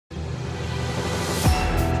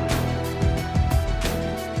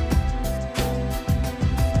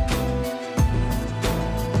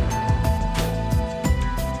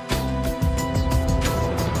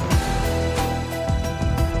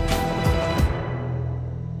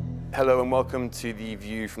Hello and welcome to the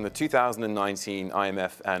view from the 2019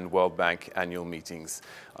 IMF and World Bank annual meetings.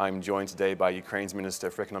 I'm joined today by Ukraine's Minister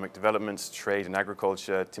for Economic Development, Trade and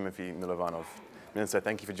Agriculture, Tymofiy Mylovanov. Minister,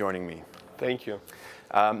 thank you for joining me. Thank you.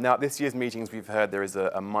 Now, at this year's meetings, we've heard there is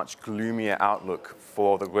a much gloomier outlook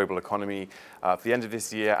for the global economy for the end of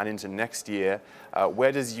this year and into next year.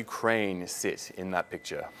 Where does Ukraine sit in that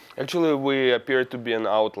picture? Actually, we appear to be an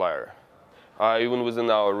outlier, even within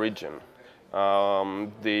our region.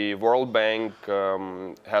 The World Bank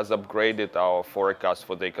has upgraded our forecast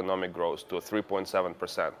for the economic growth to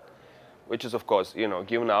 3.7%, which is, of course,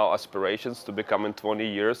 given our aspirations to become in 20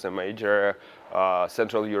 years a major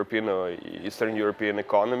Central European or Eastern European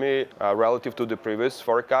economy relative to the previous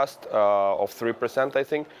forecast of 3%, I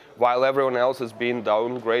think, while everyone else is being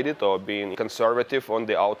downgraded or being conservative on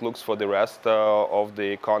the outlooks for the rest of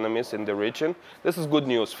the economies in the region. This is good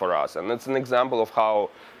news for us, and it's an example of how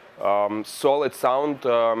solid, sound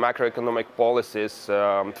macroeconomic policies,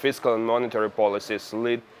 fiscal and monetary policies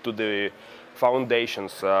lead to the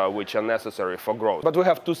foundations which are necessary for growth. But we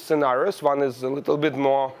have two scenarios. One is a little bit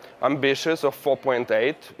more ambitious of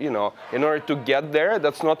 4.8. In order to get there,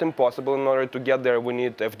 that's not impossible. In order to get there, we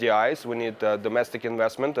need FDIs, we need domestic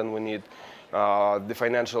investment, and we need the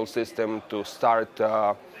financial system to start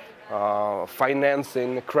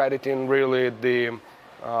financing, crediting really the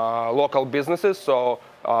local businesses. So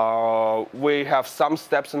we have some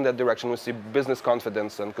steps in that direction. We see business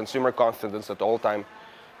confidence and consumer confidence at all-time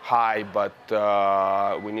high, but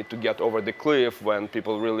we need to get over the cliff when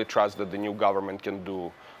people really trust that the new government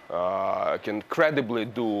can credibly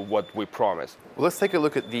do what we promised. Well, let's take a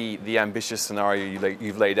look at the ambitious scenario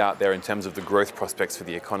you've laid out there in terms of the growth prospects for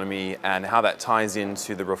the economy and how that ties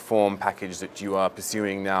into the reform package that you are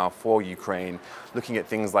pursuing now for Ukraine, looking at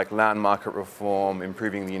things like land market reform,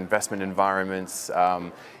 improving the investment environments,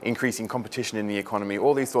 increasing competition in the economy,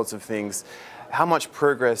 all these sorts of things. How much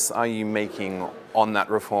progress are you making on that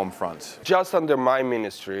reform front? Just under my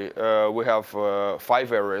ministry, we have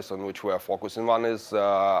 5 areas on which we are focusing. One is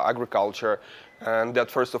agriculture, and that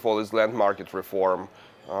first of all is land market reform,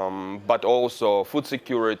 but also food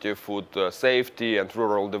security, food safety, and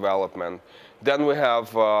rural development. Then we have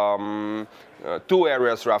 2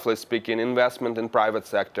 areas, roughly speaking, investment in private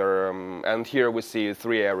sector, and here we see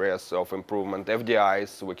 3 areas of improvement.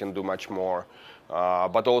 FDIs, we can do much more.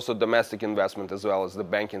 But also domestic investment as well as the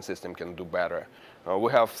banking system can do better.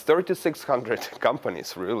 We have 3,600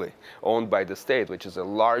 companies really owned by the state, which is a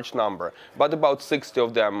large number, but about 60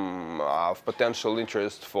 of them have potential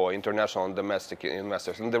interest for international and domestic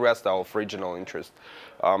investors, and the rest are of regional interest.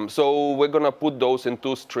 So we're going to put those in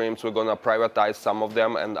 2 streams. We're going to privatize some of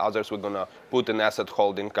them, and others we're going to put in asset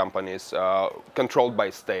holding companies controlled by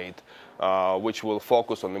state, which will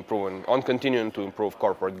focus on continuing to improve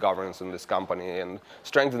corporate governance in this company and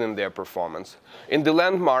strengthening their performance. In the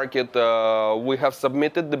land market, we have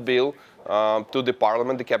submitted the bill to the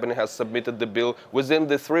parliament. The cabinet has submitted the bill within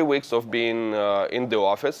the 3 weeks of being in the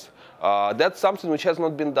office. That's something which has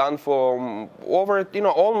not been done for over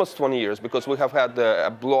almost 20 years, because we have had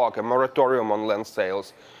a moratorium on land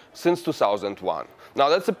sales since 2001. Now,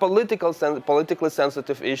 that's a politically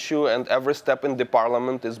sensitive issue, and every step in the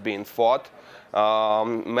parliament is being fought,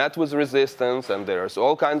 met with resistance, and there's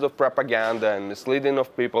all kinds of propaganda and misleading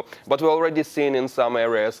of people. But we've already seen in some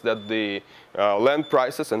areas that the land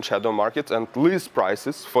prices and shadow markets and lease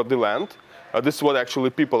prices for the land, this is what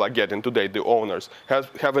actually people are getting today, the owners,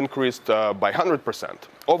 have increased by 100%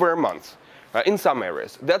 over a month in some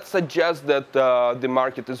areas. That suggests that the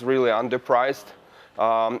market is really underpriced.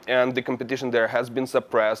 And the competition there has been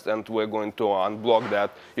suppressed, and we're going to unblock that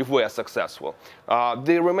if we are successful.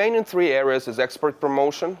 The remaining 3 areas is export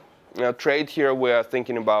promotion. Trade here we are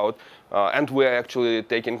thinking about, and we're actually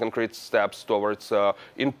taking concrete steps towards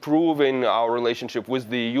improving our relationship with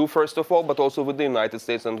the EU, first of all, but also with the United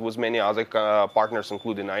States and with many other partners,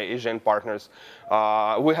 including Asian partners.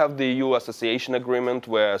 We have the EU association agreement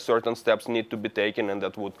where certain steps need to be taken, and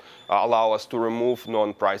that would allow us to remove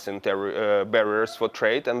non-pricing barriers for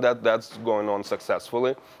trade, and that's going on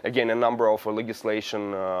successfully. Again, a number of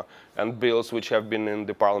legislation and bills which have been in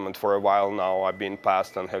the parliament for a while now are being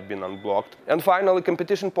passed and have been unblocked. And finally,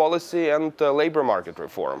 competition policy and labor market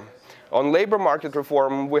reform. On labor market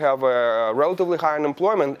reform, we have a relatively high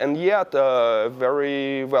unemployment and yet a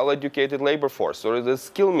very well-educated labor force, so there's a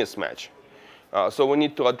skill mismatch. So we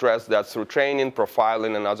need to address that through training,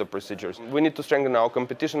 profiling, and other procedures. We need to strengthen our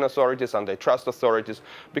competition authorities, antitrust authorities,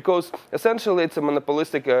 because essentially it's a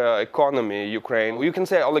monopolistic economy, Ukraine. You can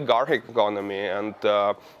say oligarchic economy, and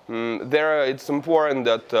there it's important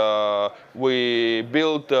that we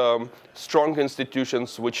build strong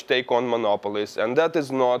institutions which take on monopolies, and that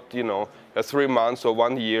is not, a 3 months or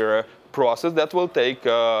 1 year process. That will take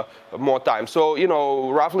more time. So,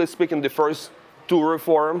 roughly speaking, the first 2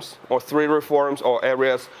 reforms or 3 reforms or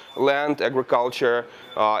areas: land, agriculture,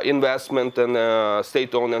 investment and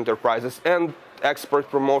state-owned enterprises, and export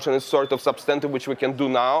promotion is sort of substantive, which we can do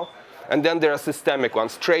now. And then there are systemic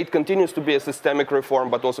ones. Trade continues to be a systemic reform,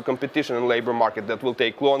 but also competition in labor market that will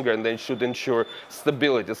take longer, and then should ensure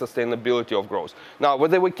stability, sustainability of growth. Now,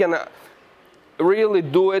 whether we can really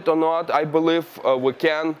do it or not, I believe we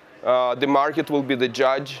can. The market will be the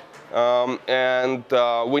judge, and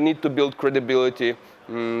we need to build credibility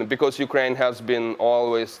because Ukraine has been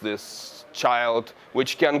always this child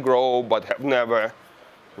which can grow but have never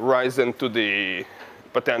risen to the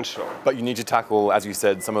potential. But you need to tackle, as you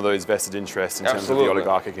said, some of those vested interests in terms of the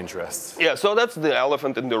oligarchic interests. Yeah, so that's the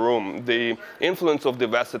elephant in the room, the influence of the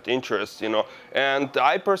vested interests, And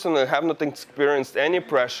I personally have not experienced any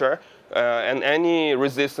pressure and any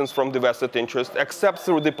resistance from the vested interest, except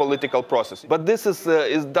through the political process. But this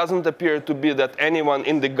doesn't appear to be that anyone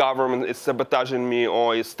in the government is sabotaging me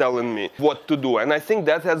or is telling me what to do. And I think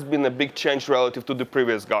that has been a big change relative to the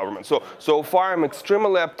previous government. So far, I'm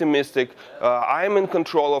extremely optimistic. I'm in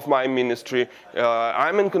control of my ministry.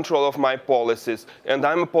 I'm in control of my policies. And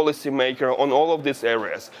I'm a policy maker on all of these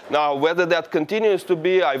areas. Now, whether that continues to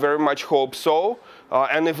be, I very much hope so.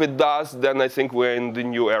 And if it does, then I think we're in the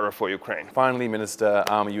new era for Ukraine. Finally, Minister,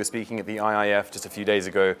 you were speaking at the IMF just a few days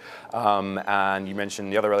ago, and you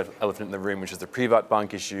mentioned the other elephant in the room, which is the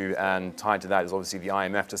Privatbank issue, and tied to that is obviously the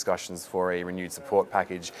IMF discussions for a renewed support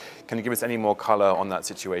package. Can you give us any more color on that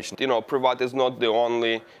situation? Privat is not the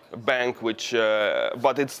only bank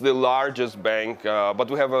but it's the largest bank, but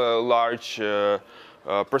we have a large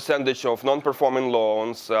percentage of non-performing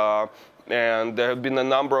loans. And there have been a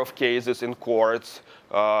number of cases in courts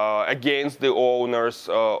against the owners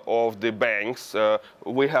of the banks.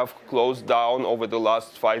 We have closed down over the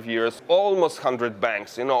last 5 years almost 100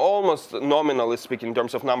 banks, almost nominally speaking in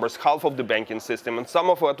terms of numbers, half of the banking system. And some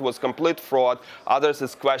of it was complete fraud, others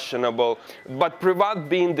is questionable. But Privat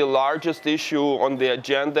being the largest issue on the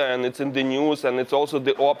agenda, and it's in the news, and it's also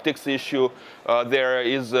the optics issue, there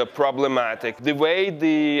is problematic. The way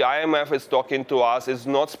the IMF is talking to us is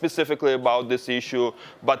not specifically about this issue,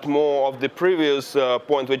 but more of the previous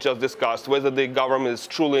point we just discussed, whether the government is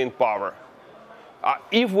truly in power.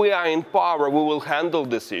 If we are in power, we will handle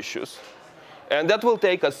these issues. And that will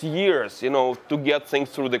take us years, to get things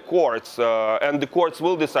through the courts. And the courts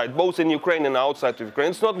will decide, both in Ukraine and outside of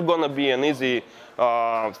Ukraine. It's not going to be an easy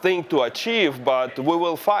thing to achieve, but we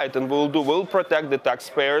will fight and we'll protect the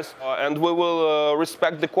taxpayers and we will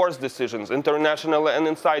respect the court's decisions, internationally and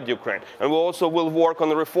inside Ukraine. And we also will work on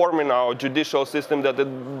reforming our judicial system that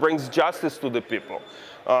it brings justice to the people.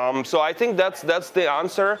 So I think that's the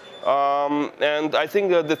answer. And I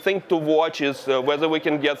think the thing to watch is whether we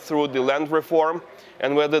can get through the land reform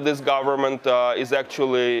and whether this government is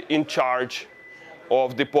actually in charge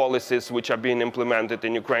of the policies which are being implemented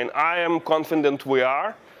in Ukraine. I am confident we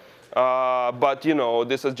are, but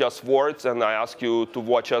this is just words, and I ask you to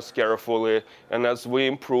watch us carefully. And as we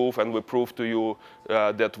improve and we prove to you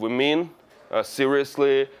that we mean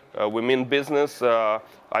seriously, we mean business,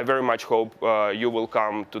 I very much hope you will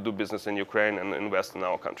come to do business in Ukraine and invest in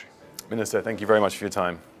our country. Minister, thank you very much for your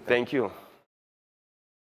time. Thank you.